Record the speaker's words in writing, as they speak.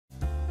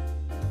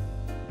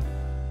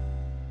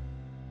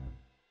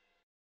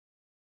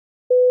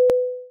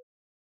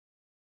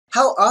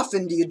How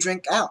often do you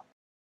drink out?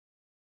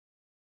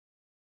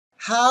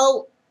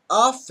 How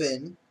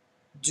often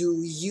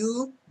do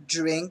you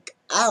drink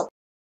out?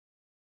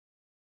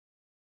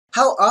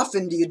 How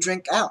often do you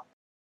drink out?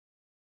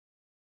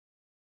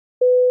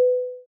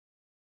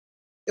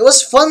 It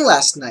was fun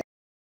last night.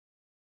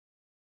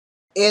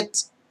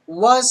 It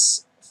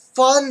was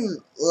fun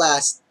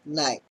last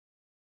night.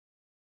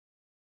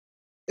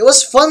 It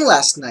was fun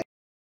last night.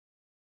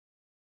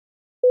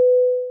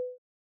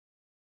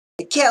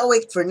 I can't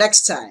wait for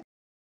next time.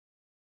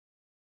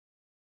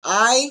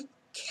 I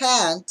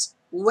can't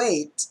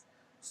wait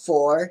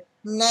for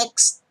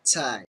next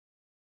time.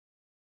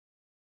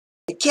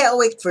 I can't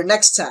wait for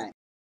next time.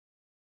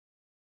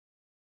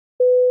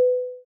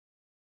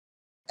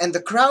 And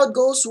the crowd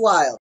goes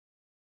wild.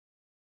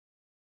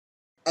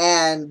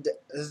 And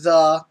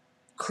the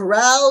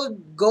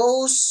crowd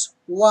goes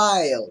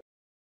wild.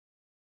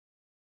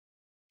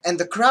 And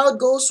the crowd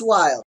goes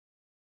wild.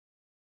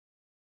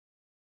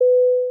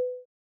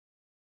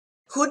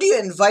 Who do you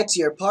invite to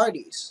your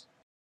parties?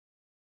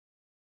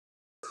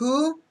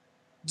 Who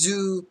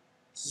do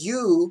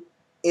you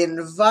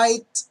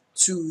invite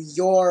to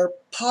your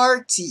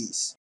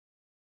parties?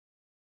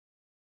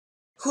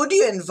 Who do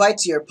you invite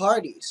to your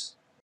parties?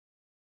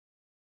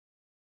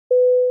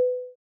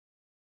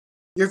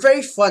 You're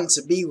very fun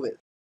to be with.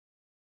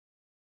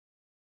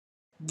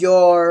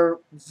 You're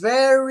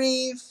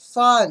very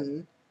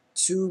fun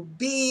to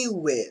be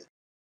with.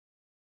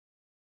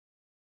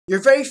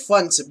 You're very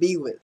fun to be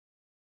with.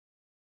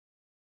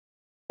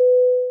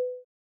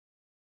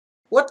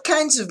 What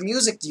kinds of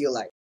music do you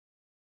like?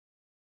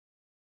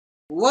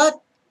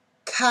 What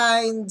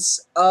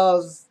kinds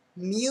of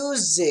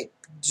music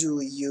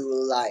do you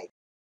like?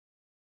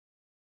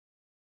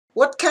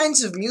 What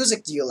kinds of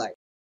music do you like?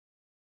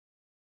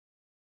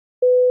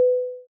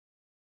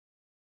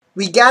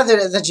 We gathered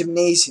at the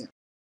gymnasium.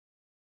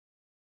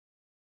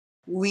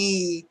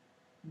 We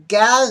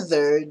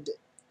gathered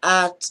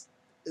at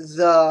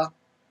the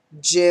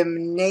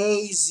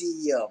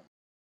gymnasium.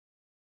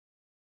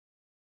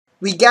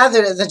 We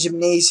gathered at the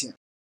gymnasium.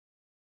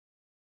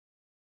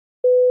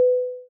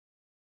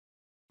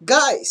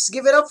 Guys,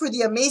 give it up for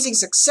the amazing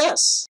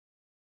success.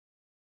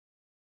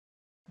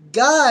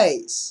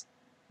 Guys,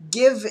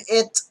 give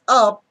it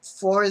up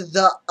for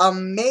the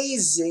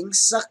amazing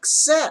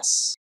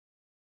success.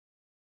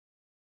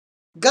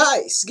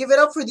 Guys, give it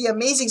up for the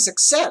amazing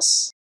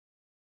success.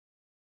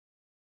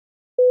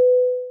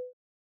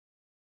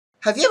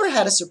 Have you ever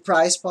had a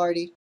surprise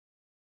party?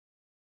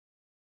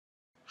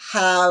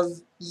 Have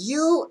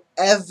you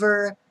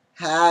ever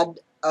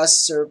had a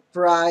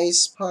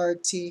surprise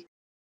party?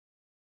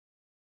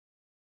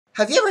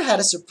 Have you ever had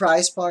a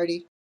surprise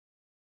party?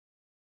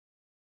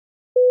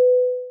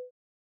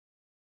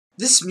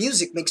 This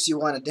music makes you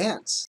want to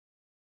dance.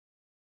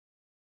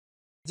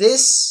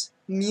 This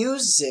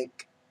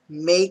music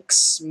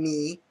makes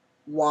me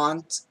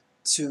want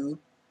to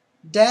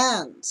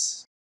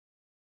dance.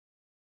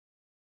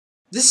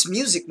 This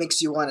music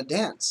makes you want to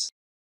dance.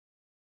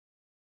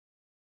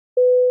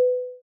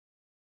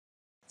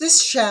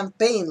 This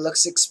champagne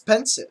looks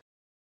expensive.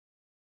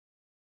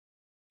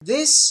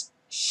 This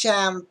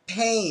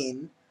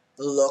champagne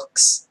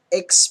looks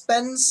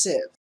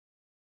expensive.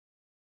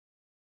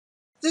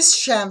 This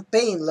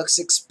champagne looks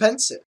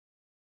expensive.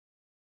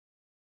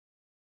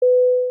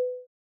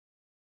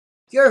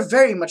 You're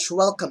very much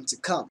welcome to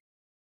come.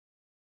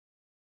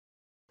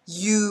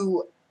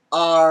 You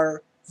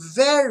are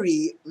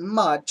very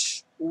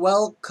much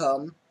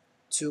welcome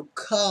to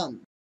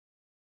come.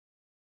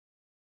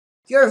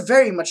 You're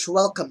very much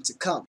welcome to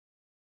come.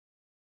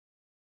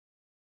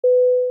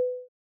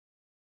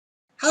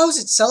 How is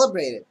it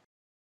celebrated?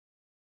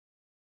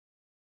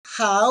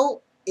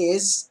 How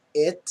is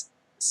it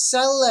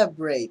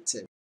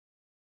celebrated?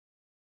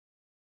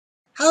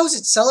 How is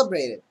it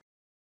celebrated?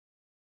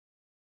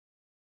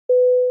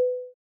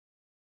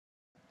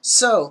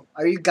 So,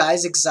 are you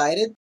guys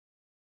excited?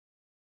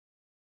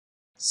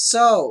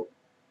 So,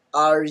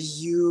 are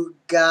you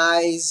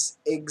guys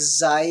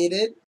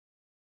excited?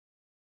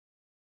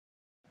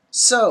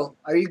 So,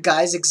 are you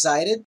guys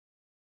excited?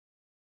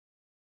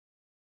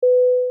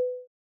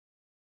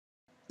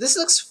 This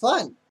looks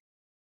fun.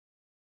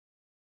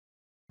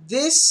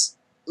 This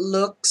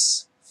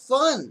looks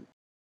fun.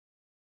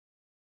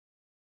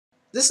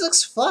 This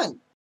looks fun.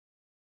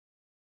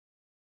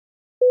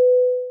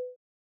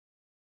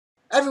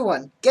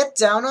 Everyone, get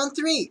down on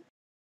 3.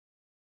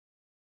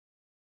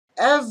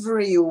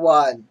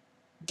 Everyone,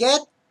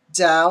 get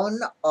down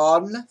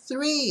on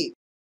 3.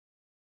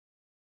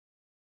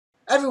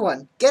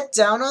 Everyone, get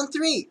down on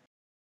 3.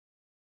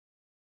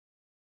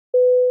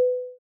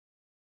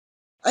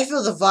 I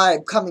feel the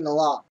vibe coming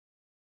along.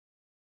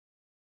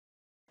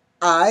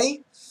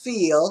 I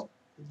feel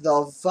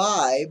the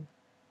vibe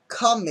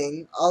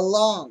coming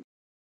along.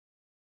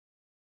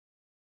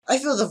 I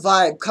feel the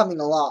vibe coming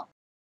along.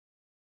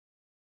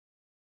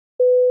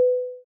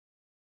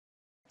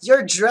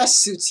 Your dress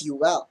suits you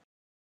well.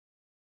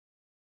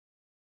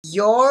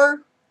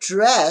 Your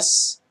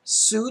dress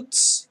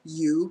suits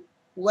you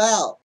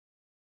well.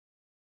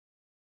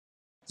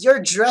 Your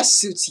dress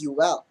suits you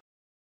well.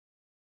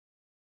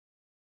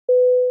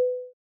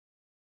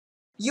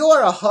 You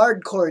are a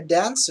hardcore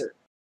dancer.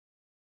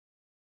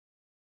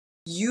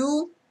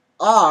 You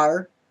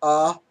are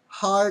a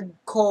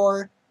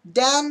hardcore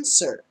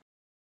dancer.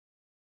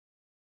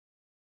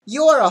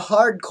 You are a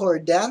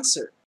hardcore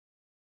dancer.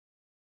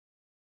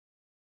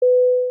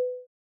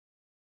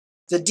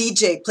 The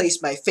DJ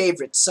plays my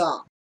favorite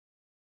song.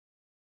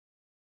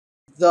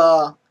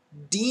 The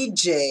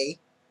DJ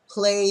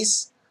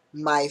plays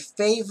my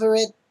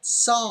favorite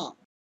song.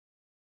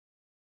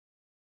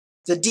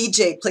 The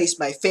DJ plays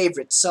my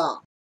favorite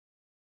song.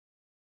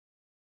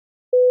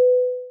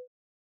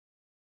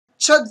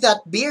 Chug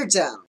that beer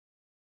down.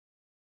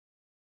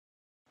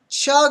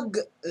 Chug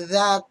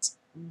that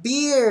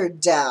beer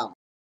down.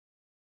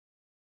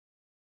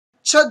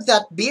 Chug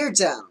that beer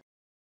down.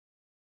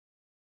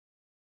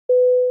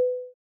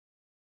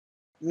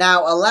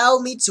 Now allow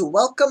me to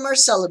welcome our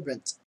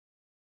celebrant.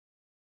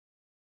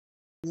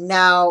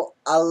 Now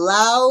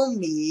allow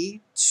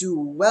me to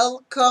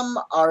welcome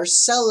our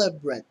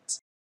celebrant.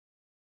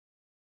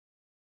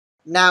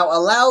 Now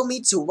allow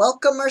me to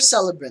welcome our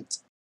celebrant.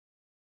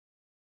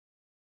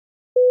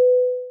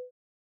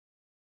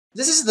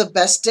 This is the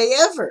best day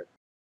ever.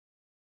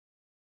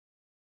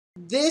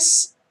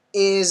 This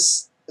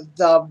is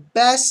the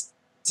best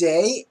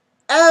day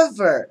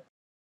ever.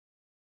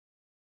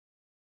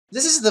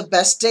 This is the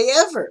best day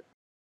ever.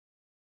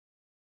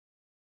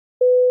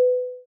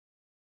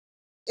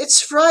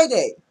 It's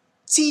Friday.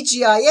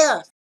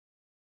 TGIF.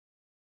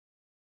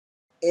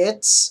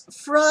 It's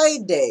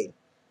Friday.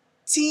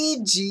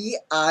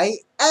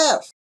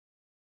 TGIF.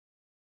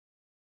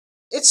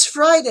 It's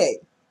Friday.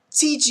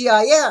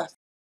 TGIF.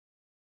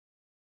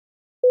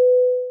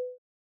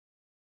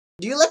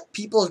 Do you let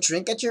people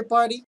drink at your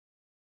party?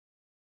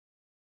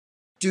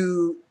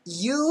 Do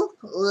you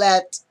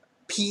let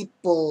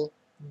people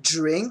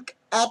drink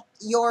at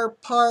your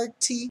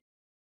party?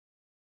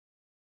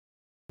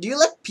 Do you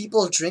let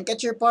people drink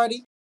at your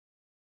party?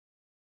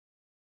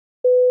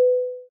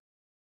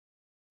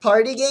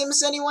 Party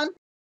games, anyone?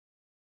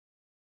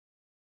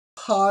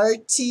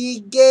 Party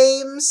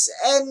games,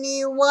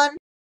 anyone?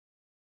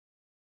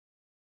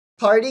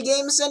 Party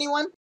games,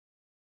 anyone?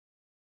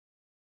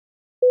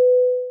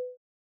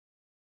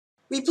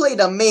 We played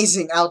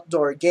amazing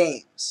outdoor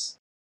games.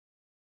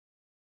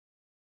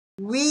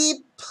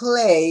 We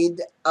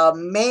played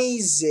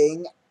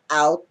amazing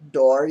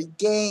outdoor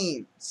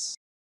games.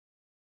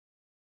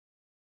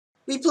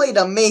 We played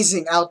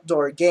amazing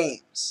outdoor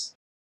games.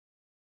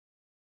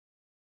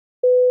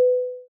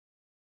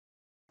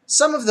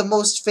 Some of the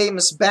most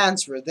famous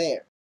bands were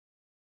there.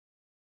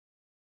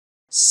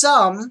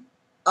 Some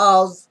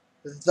of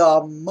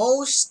the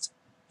most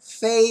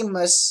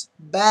famous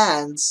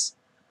bands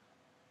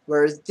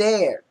were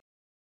there.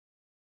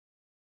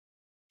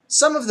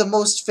 Some of the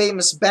most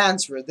famous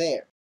bands were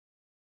there.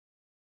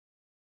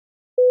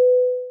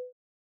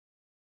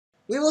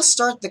 We will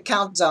start the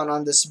countdown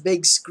on this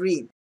big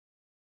screen.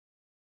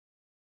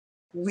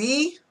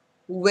 We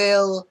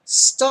will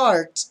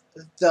start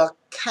the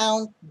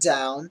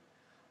countdown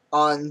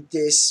on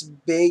this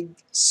big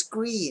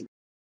screen.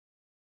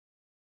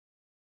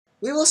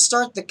 We will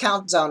start the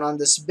countdown on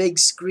this big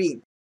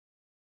screen.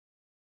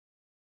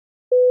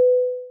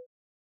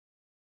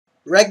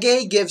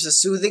 Reggae gives a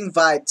soothing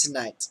vibe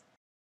tonight.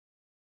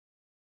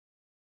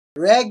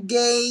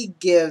 Reggae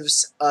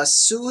gives a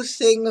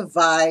soothing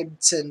vibe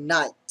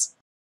tonight.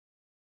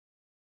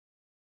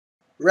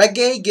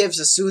 Reggae gives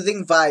a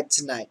soothing vibe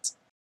tonight.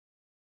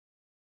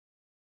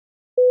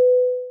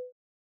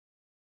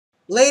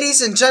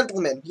 Ladies and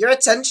gentlemen, your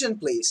attention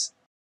please.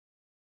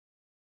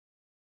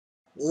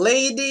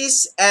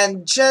 Ladies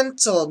and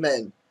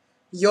gentlemen,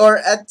 your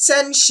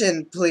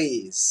attention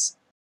please.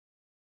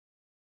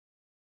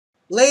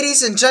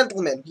 Ladies and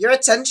gentlemen, your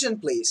attention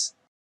please.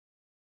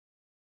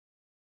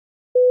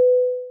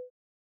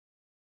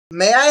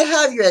 May I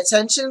have your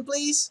attention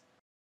please?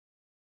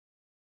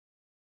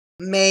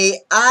 May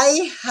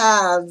I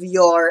have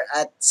your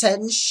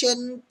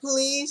attention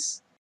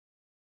please?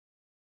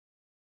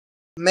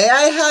 May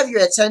I have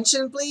your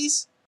attention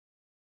please?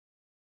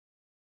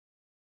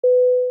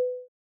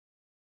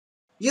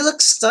 You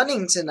look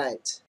stunning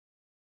tonight.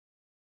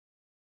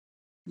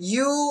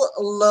 You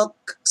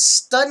look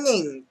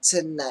stunning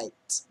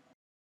tonight.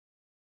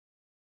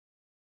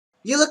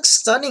 You look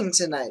stunning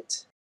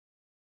tonight.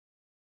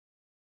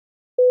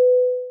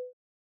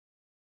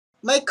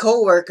 My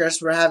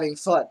coworkers were having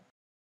fun.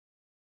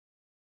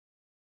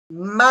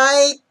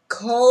 My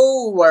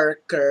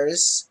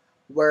coworkers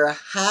were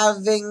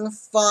having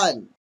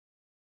fun.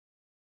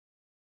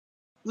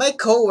 My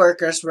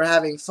coworkers were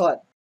having fun.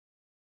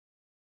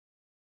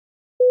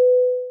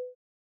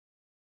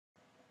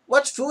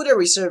 What food are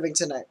we serving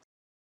tonight?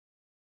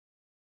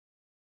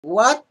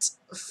 What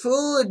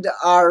food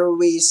are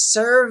we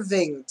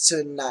serving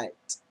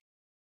tonight?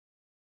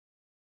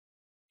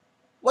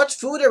 What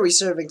food are we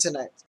serving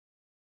tonight?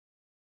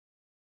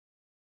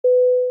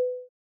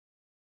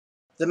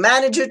 The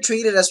manager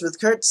treated us with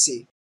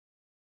courtesy.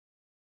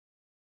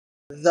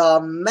 The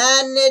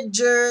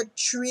manager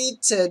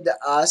treated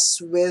us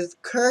with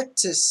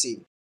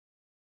courtesy.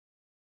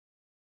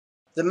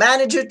 The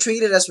manager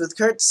treated us with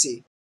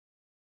courtesy.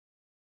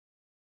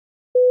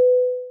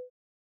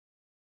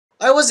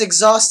 I was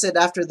exhausted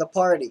after the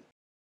party.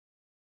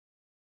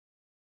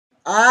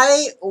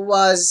 I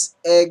was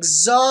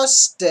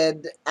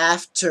exhausted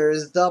after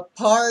the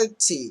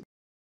party.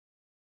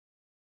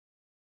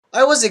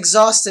 I was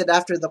exhausted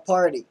after the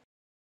party.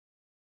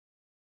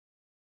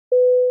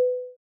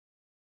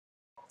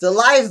 The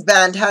live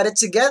band had it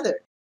together.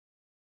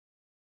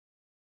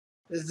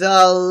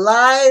 The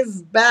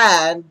live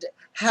band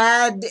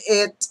had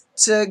it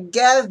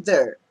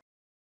together.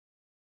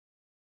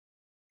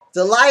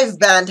 The live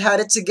band had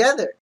it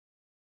together.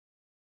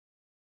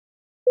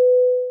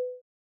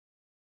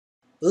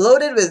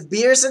 Loaded with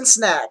beers and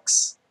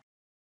snacks.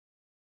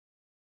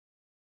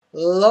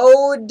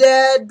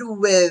 Loaded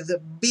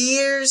with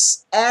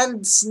beers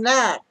and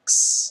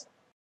snacks.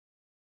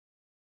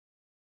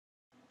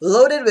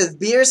 Loaded with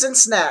beers and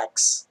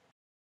snacks.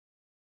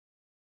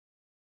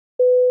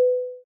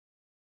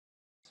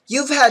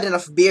 You've had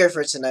enough beer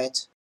for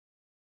tonight.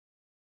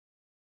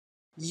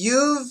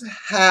 You've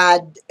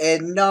had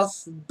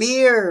enough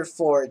beer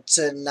for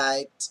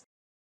tonight.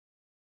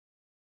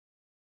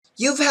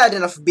 You've had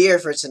enough beer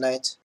for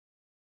tonight.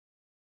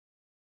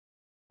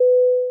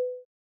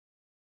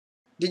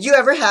 Did you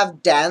ever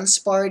have dance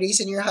parties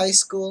in your high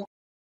school?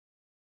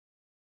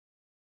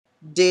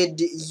 Did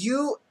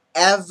you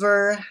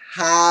ever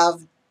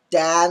have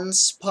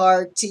dance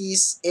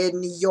parties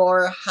in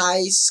your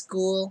high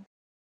school?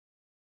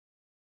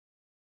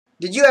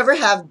 Did you ever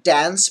have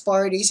dance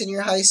parties in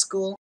your high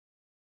school?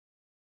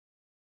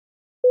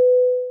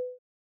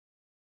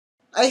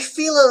 I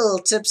feel a little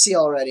tipsy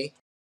already.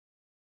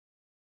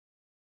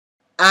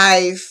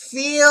 I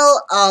feel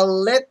a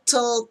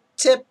little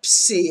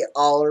tipsy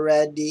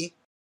already.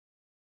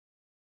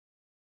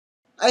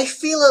 I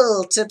feel a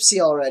little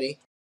tipsy already.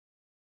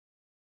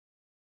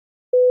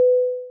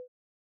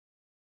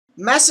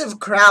 Massive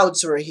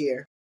crowds were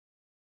here.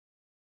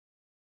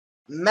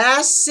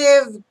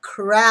 Massive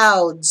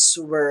crowds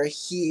were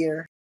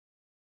here.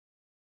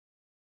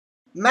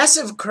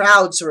 Massive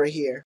crowds were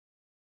here.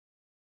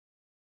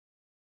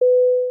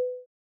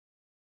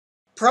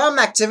 Prom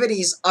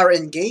activities are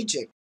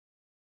engaging.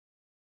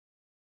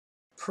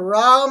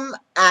 Prom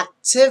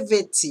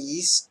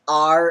activities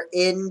are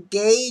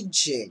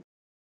engaging.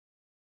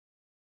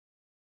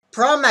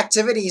 Prom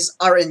activities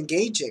are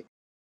engaging.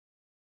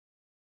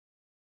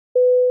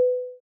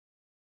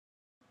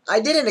 I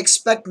didn't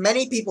expect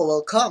many people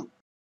will come.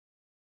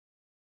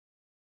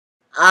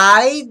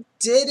 I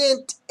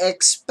didn't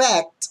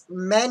expect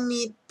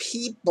many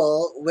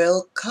people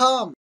will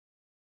come.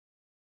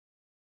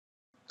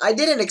 I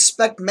didn't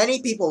expect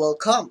many people will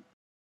come.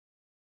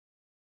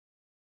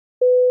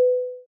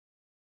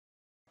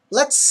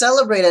 Let's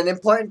celebrate an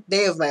important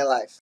day of my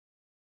life.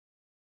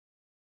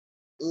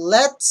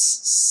 Let's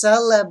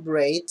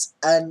celebrate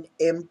an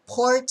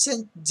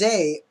important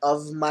day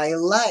of my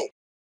life.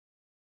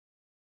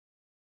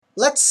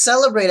 Let's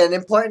celebrate an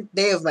important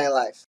day of my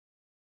life.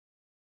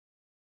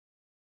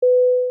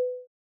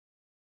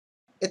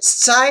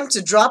 It's time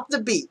to drop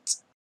the beat.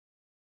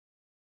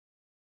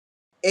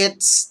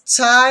 It's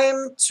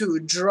time to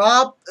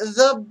drop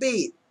the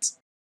beat.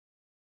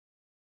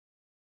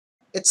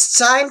 It's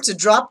time to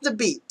drop the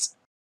beat.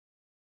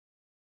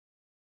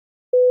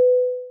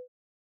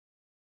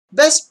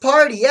 Best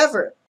party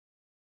ever.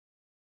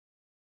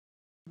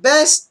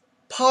 Best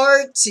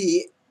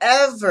party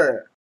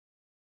ever.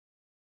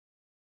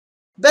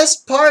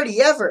 Best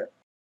party ever.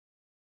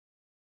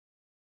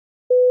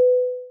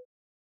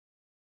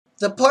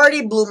 The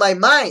party blew my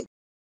mind.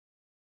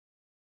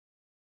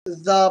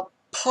 The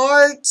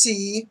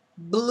party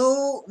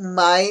blew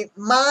my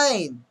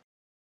mind.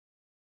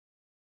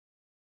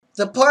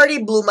 The party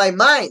blew my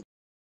mind.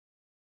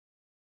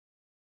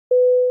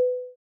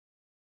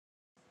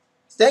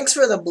 Thanks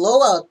for the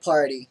blowout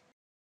party.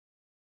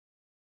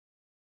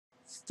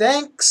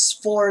 Thanks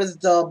for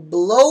the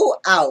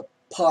blowout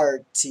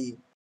party.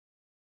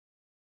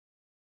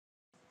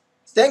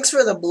 Thanks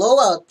for the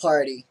blowout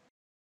party.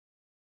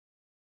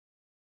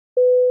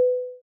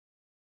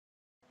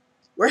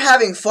 We're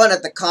having fun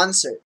at the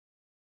concert.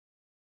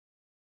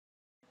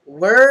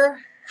 We're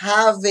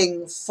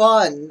having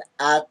fun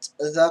at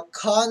the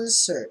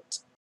concert.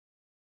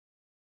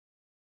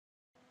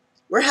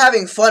 We're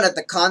having fun at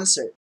the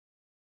concert.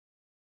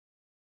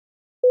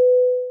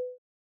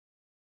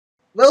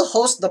 We'll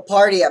host the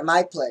party at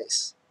my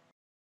place.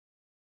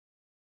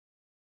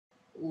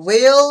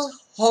 We'll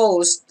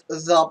host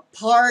the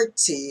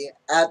party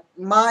at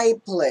my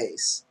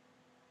place.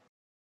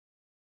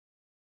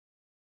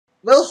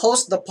 We'll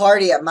host the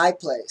party at my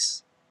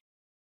place.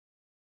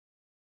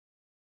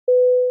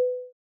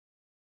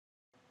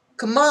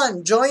 Come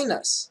on, join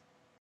us.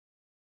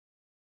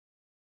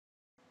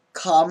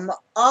 Come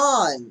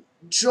on,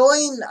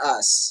 join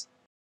us.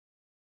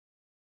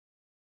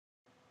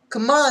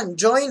 Come on,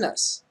 join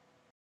us.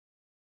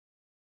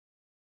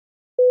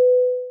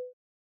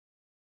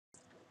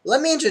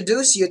 Let me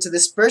introduce you to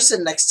this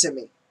person next to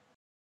me.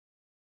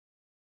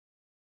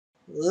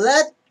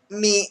 Let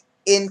me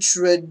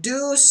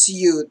introduce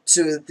you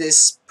to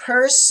this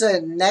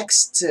person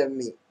next to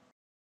me.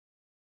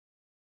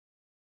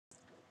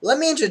 Let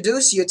me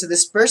introduce you to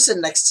this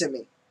person next to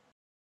me.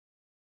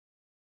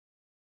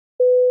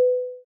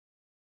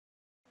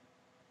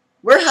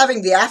 We're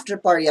having the after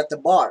party at the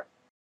bar.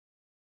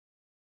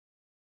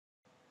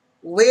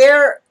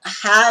 We're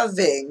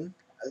having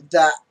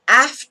the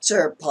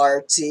after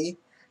party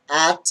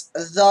at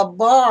the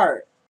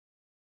bar.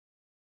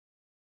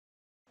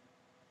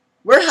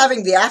 We're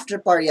having the after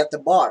party at the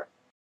bar.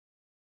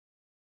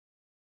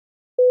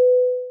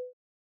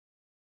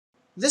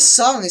 This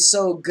song is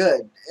so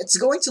good. It's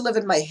going to live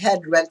in my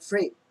head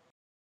rent-free.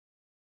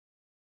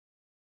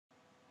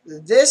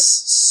 This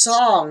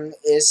song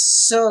is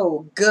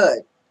so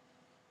good.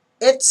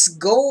 It's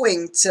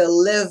going to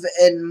live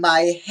in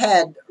my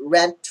head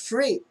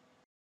rent-free.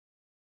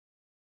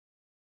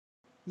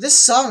 This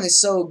song is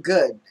so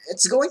good.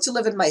 It's going to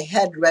live in my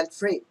head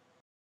rent-free.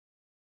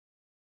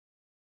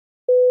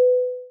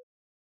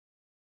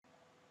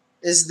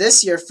 Is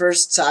this your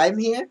first time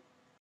here?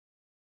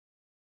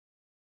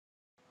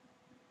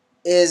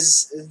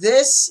 Is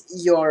this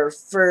your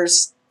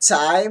first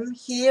time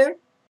here?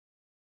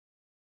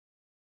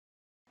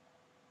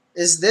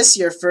 Is this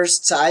your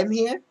first time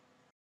here?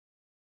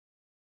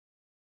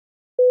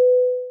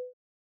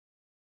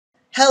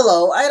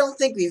 Hello, I don't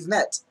think we've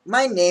met.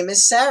 My name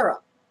is Sarah.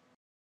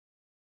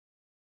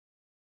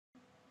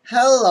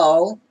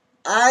 Hello,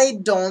 I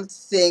don't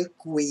think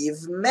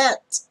we've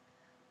met.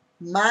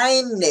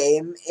 My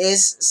name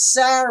is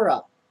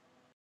Sarah.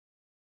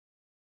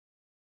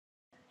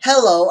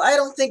 Hello, I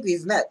don't think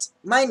we've met.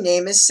 My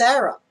name is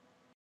Sarah.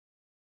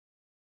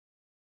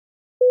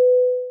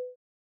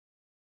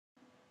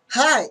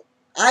 Hi,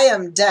 I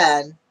am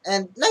Dan,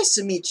 and nice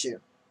to meet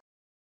you.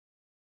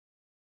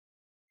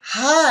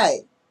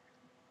 Hi,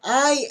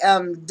 I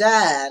am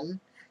Dan,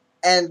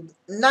 and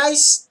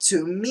nice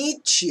to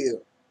meet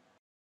you.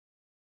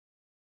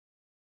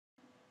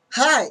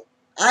 Hi,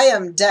 I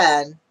am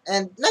Dan,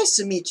 and nice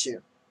to meet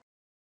you.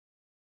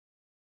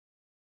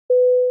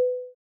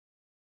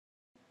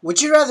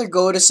 Would you rather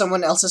go to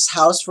someone else's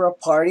house for a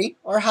party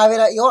or have it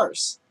at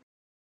yours?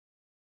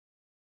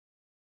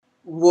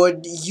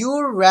 Would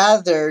you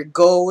rather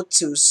go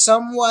to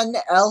someone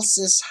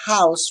else's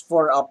house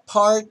for a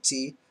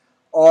party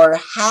or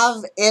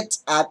have it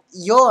at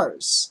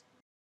yours?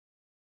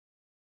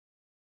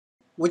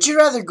 Would you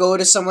rather go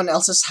to someone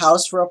else's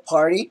house for a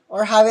party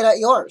or have it at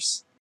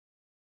yours?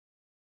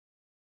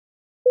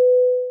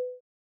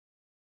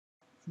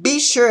 Be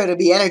sure to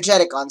be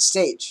energetic on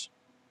stage.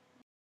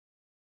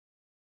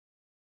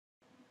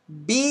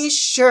 Be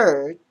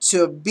sure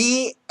to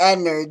be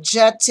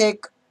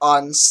energetic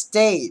on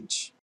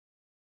stage.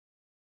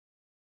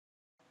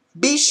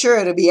 Be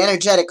sure to be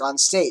energetic on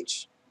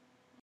stage.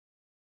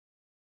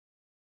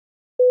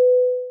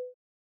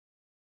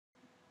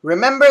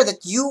 Remember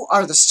that you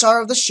are the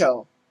star of the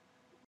show.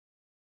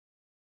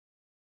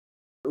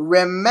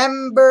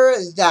 Remember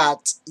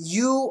that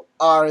you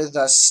are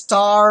the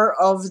star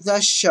of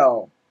the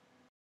show.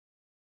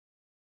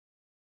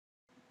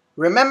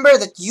 Remember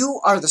that you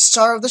are the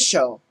star of the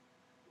show.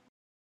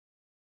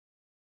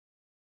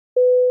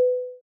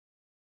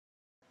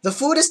 The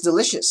food is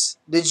delicious.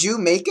 Did you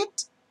make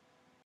it?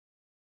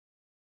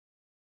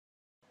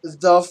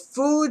 The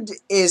food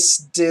is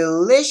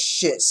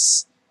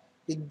delicious.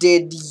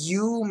 Did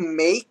you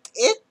make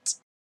it?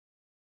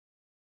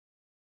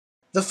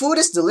 The food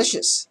is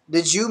delicious.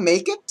 Did you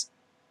make it?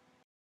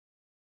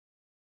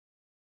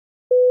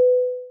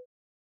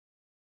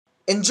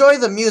 Enjoy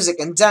the music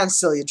and dance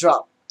till you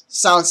drop.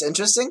 Sounds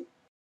interesting?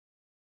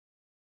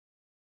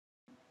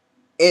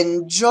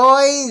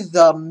 Enjoy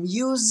the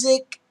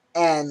music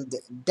and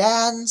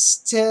dance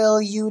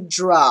till you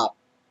drop.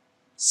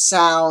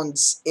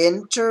 Sounds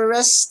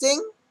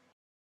interesting?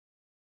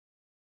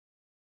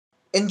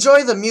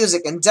 Enjoy the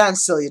music and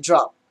dance till you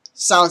drop.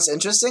 Sounds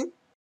interesting?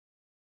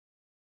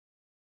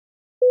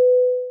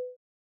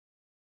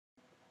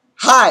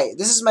 Hi,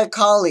 this is my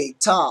colleague,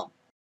 Tom.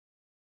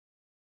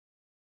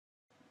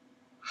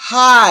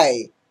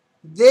 Hi,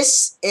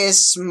 this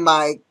is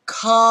my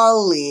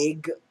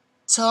colleague,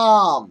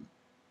 Tom.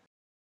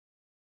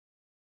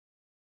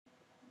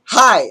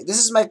 Hi, this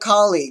is my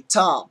colleague,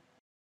 Tom.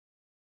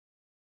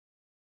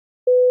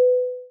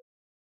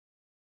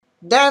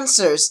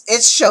 Dancers,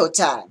 it's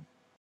showtime.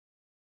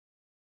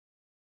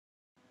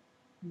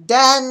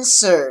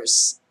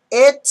 Dancers,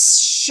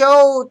 it's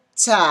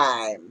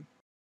showtime.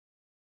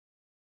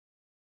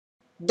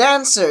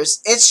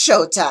 Dancers, it's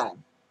showtime.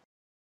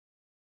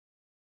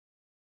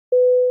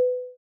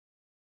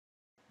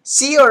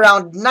 See you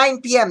around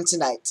 9 p.m.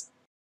 tonight.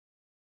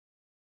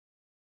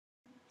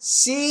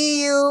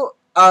 See you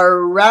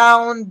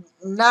around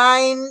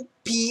 9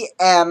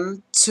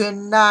 p.m.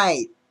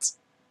 tonight.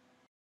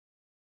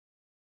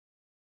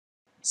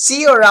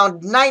 See you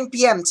around 9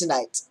 p.m.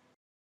 tonight.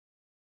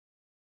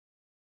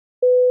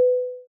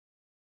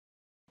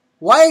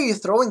 Why are you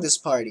throwing this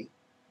party?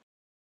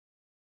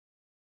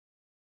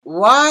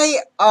 Why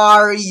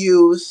are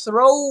you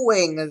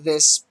throwing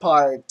this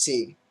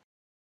party?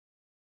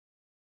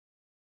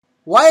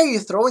 Why are you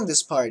throwing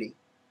this party?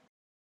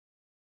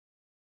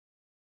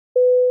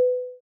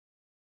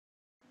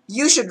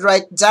 You should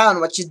write down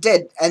what you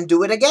did and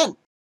do it again.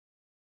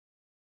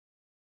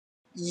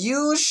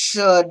 You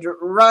should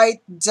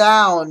write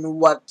down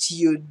what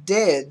you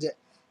did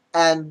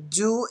and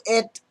do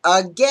it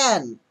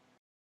again.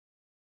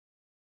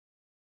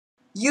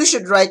 You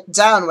should write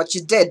down what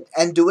you did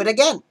and do it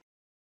again.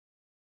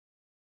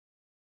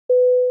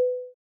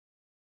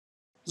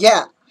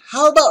 Yeah,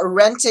 how about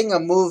renting a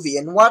movie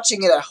and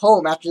watching it at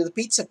home after the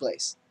pizza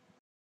place?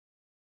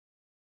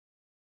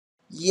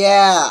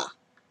 Yeah,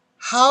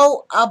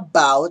 how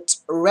about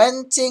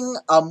renting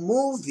a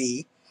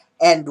movie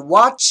and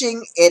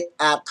watching it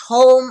at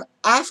home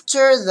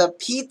after the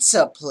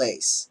pizza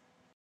place?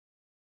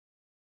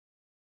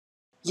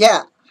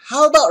 Yeah,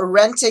 how about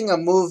renting a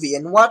movie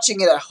and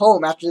watching it at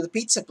home after the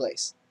pizza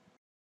place?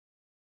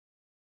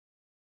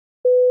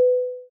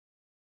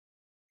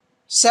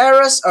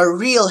 Sarah's a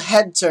real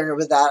head turner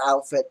with that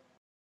outfit.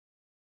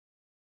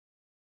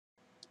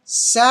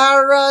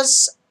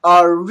 Sarah's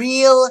a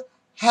real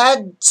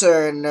head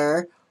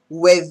turner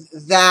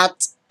with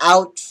that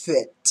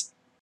outfit.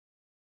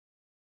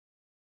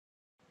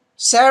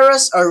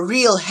 Sarah's a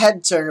real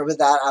head turner with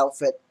that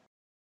outfit.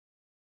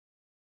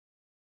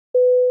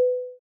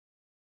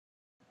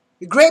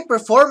 Great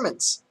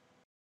performance.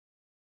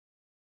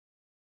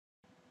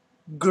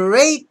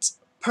 Great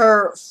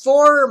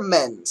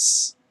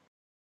performance.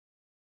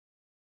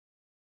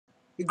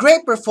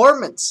 Great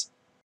performance.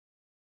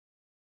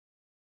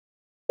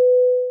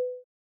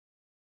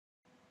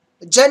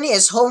 Jenny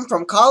is home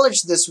from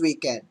college this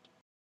weekend.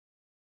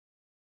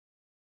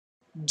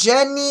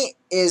 Jenny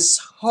is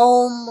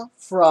home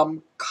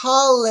from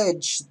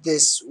college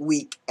this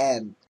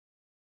weekend.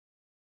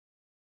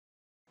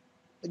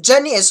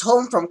 Jenny is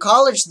home from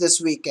college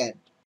this weekend.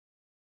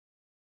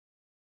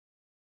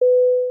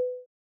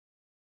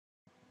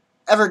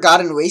 Ever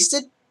gotten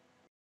wasted?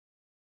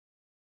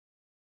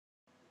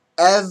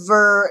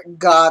 Ever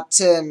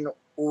gotten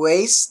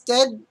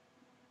wasted?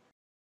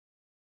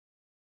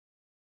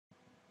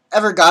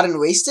 Ever gotten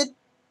wasted?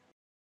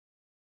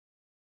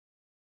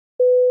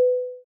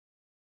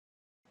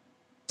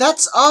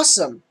 That's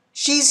awesome.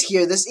 She's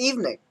here this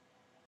evening.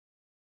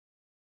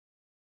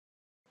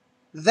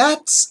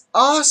 That's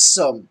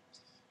awesome.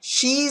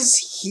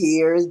 She's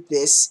here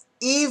this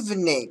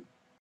evening.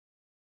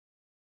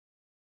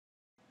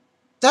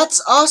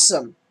 That's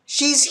awesome.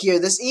 She's here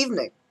this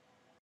evening.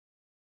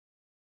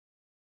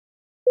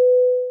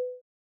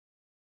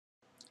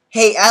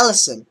 Hey,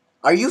 Allison,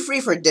 are you free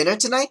for dinner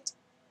tonight?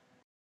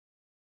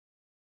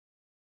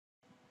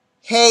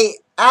 Hey,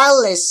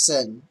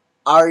 Allison,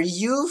 are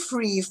you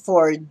free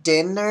for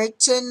dinner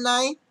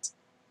tonight?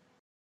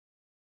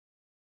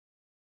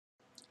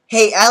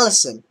 Hey,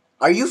 Allison,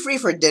 are you free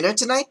for dinner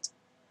tonight?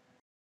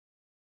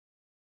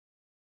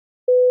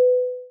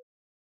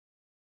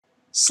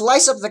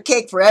 Slice up the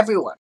cake for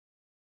everyone.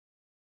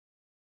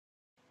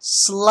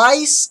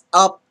 Slice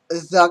up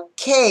the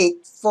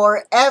cake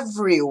for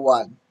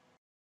everyone.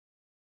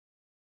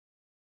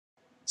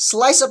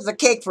 Slice up the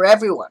cake for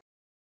everyone.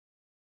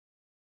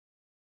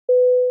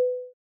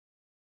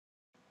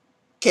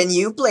 Can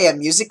you play a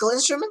musical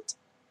instrument?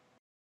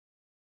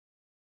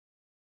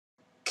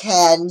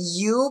 Can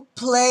you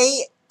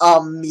play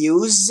a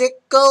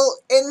musical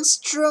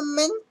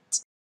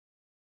instrument?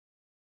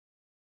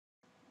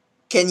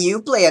 Can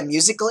you play a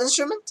musical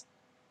instrument?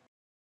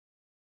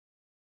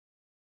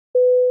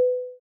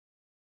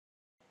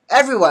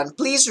 Everyone,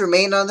 please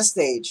remain on the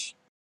stage.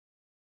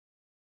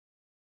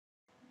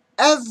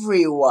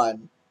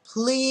 Everyone,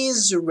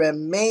 please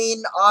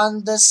remain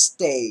on the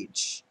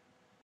stage.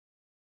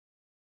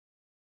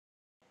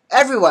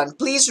 Everyone,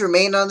 please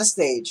remain on the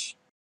stage.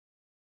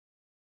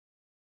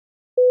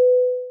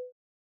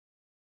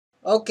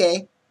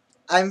 Okay,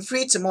 I'm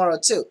free tomorrow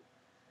too.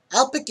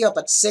 I'll pick you up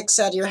at 6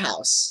 at your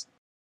house.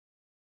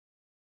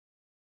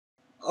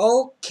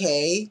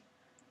 Okay,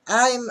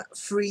 I'm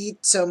free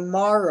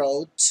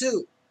tomorrow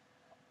too.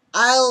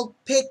 I'll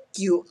pick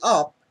you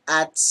up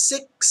at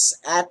 6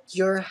 at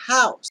your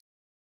house.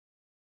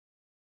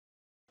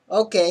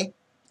 Okay,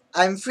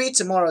 I'm free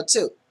tomorrow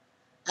too.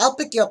 I'll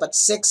pick you up at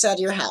 6 at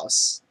your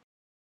house.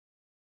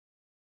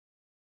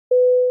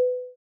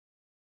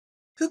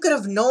 Who could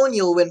have known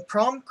you'll win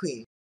prom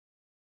queen?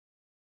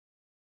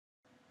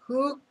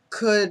 Who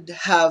could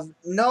have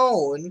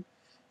known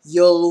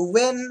you'll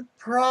win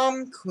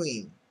prom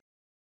queen?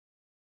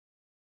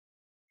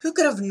 Who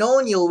could have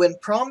known you'll win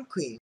prom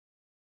queen?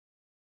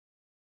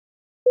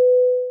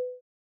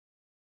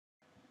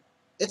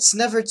 It's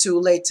never too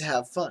late to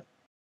have fun.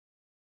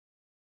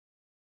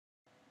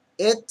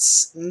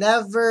 It's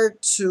never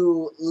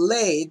too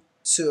late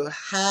to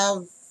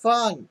have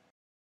fun.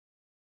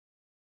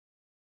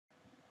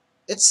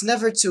 It's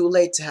never too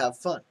late to have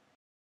fun.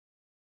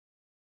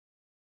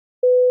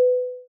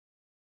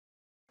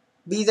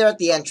 Be there at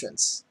the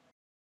entrance.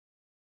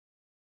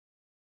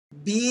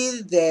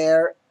 Be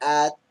there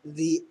at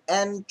the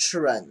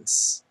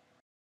entrance.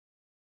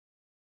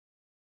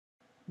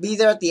 Be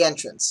there at the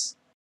entrance.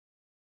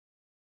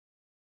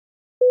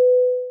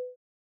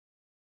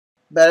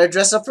 Better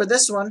dress up for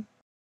this one.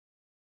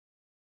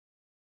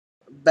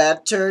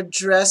 Better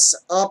dress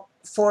up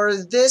for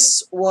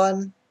this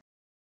one.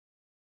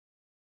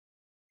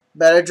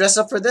 Better dress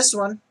up for this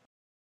one.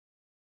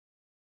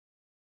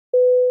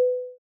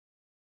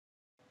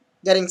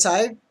 Getting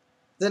tired?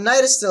 The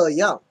night is still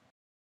young.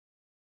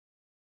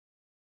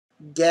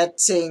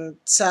 Getting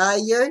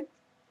tired?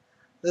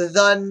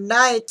 The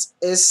night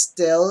is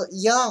still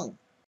young.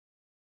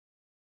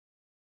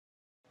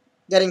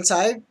 Getting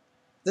tired?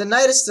 The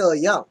night is still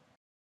young.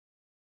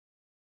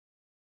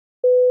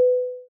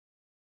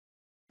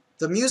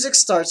 The music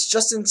starts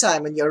just in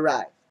time when you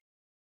arrive.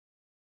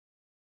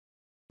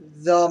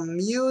 The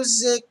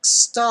music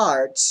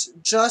starts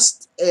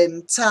just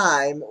in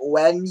time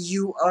when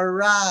you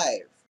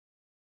arrive.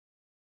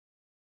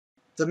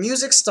 The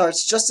music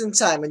starts just in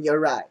time when you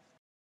arrive.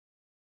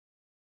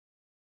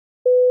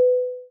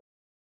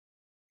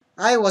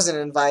 I wasn't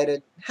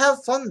invited.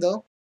 Have fun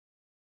though.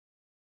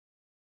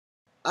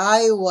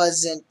 I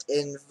wasn't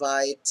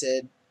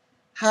invited.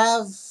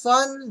 Have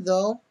fun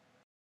though.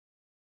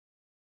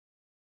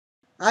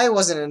 I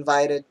wasn't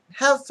invited.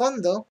 Have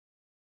fun though.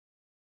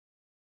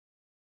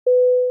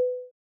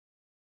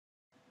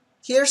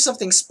 Here's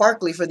something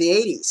sparkly for the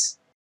 80s.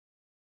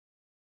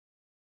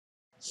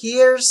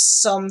 Here's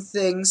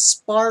something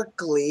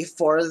sparkly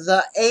for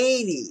the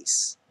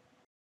 80s.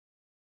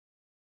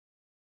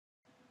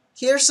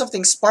 Here's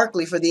something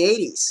sparkly for the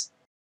 80s.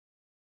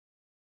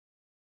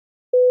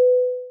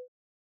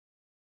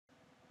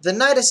 The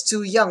night is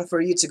too young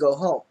for you to go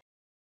home.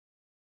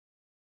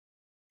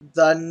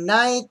 The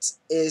night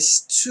is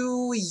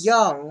too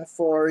young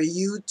for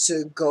you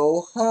to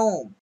go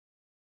home.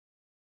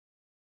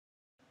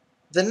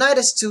 The night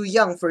is too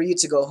young for you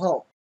to go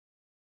home.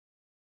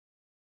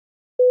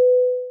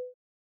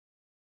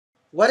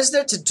 What is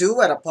there to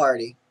do at a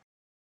party?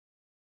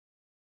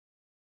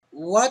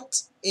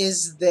 What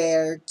is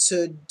there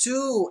to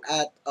do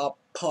at a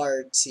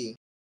party?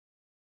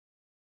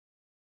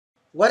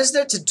 What is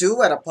there to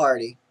do at a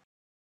party?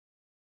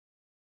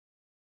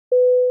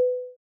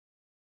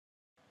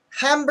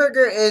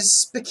 Hamburger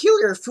is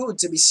peculiar food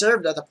to be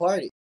served at a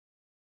party.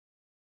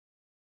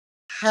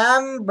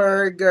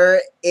 Hamburger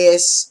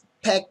is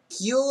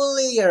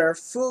peculiar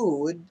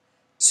food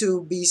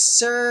to be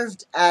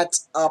served at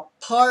a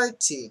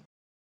party.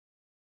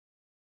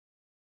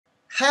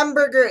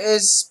 Hamburger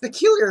is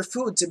peculiar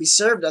food to be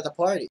served at a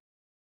party.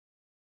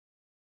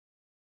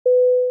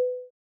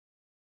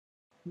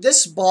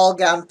 This ball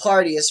gown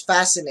party is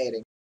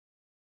fascinating.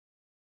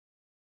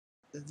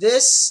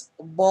 This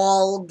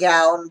ball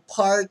gown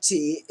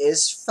party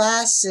is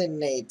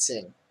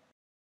fascinating.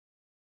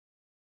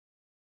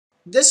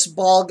 This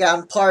ball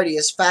gown party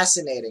is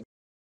fascinating.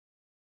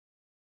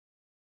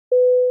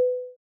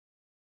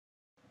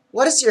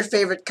 What is your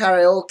favorite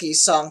karaoke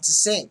song to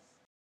sing?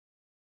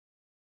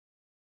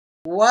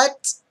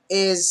 What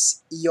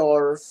is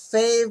your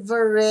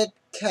favorite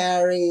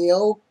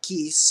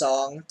karaoke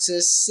song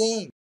to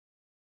sing?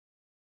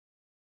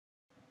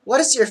 What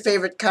is your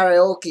favorite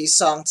karaoke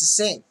song to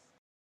sing?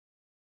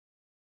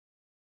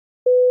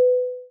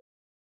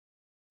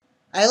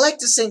 I like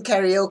to sing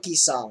karaoke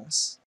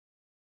songs.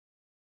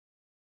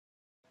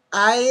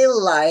 I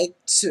like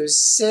to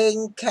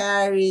sing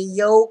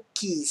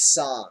karaoke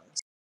songs.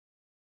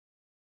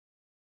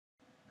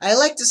 I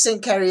like to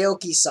sing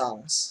karaoke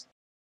songs.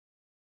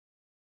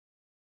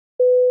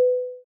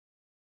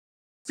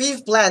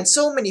 We've planned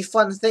so many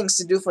fun things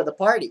to do for the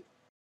party.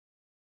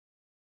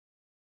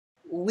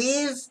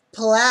 We've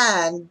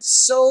planned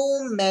so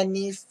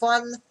many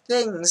fun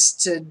things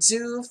to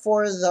do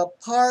for the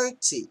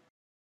party.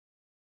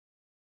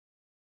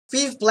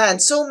 We've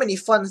planned so many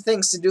fun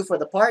things to do for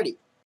the party.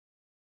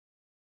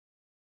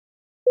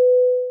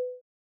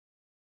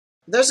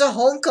 There's a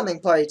homecoming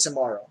party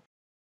tomorrow.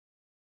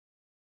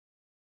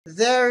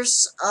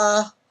 There's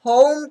a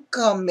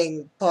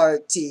homecoming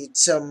party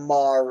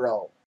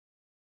tomorrow.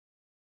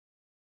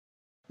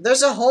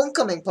 There's a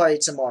homecoming party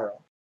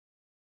tomorrow.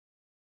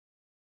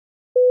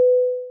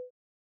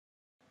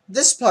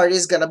 This party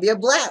is gonna be a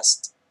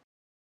blast.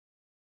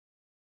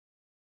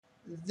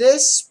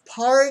 This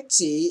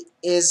party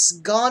is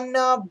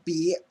gonna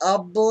be a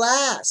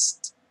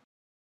blast.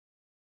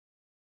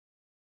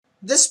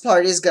 This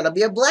party is gonna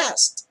be a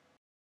blast.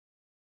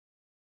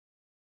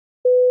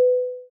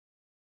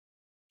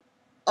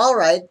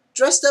 Alright,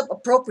 dressed up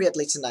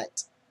appropriately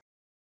tonight.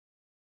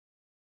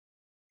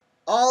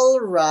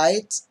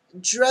 Alright,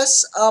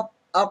 dress up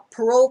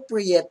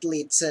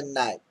appropriately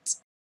tonight.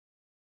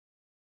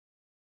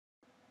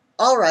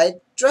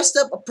 Alright, dressed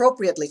up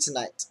appropriately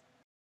tonight.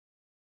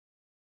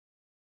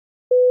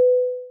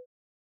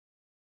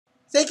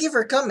 Thank you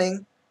for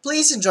coming.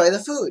 Please enjoy the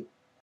food.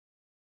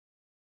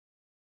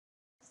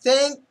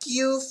 Thank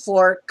you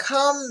for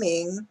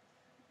coming.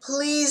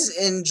 Please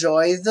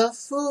enjoy the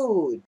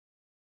food.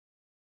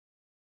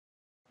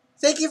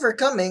 Thank you for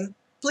coming.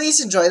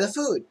 Please enjoy the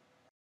food.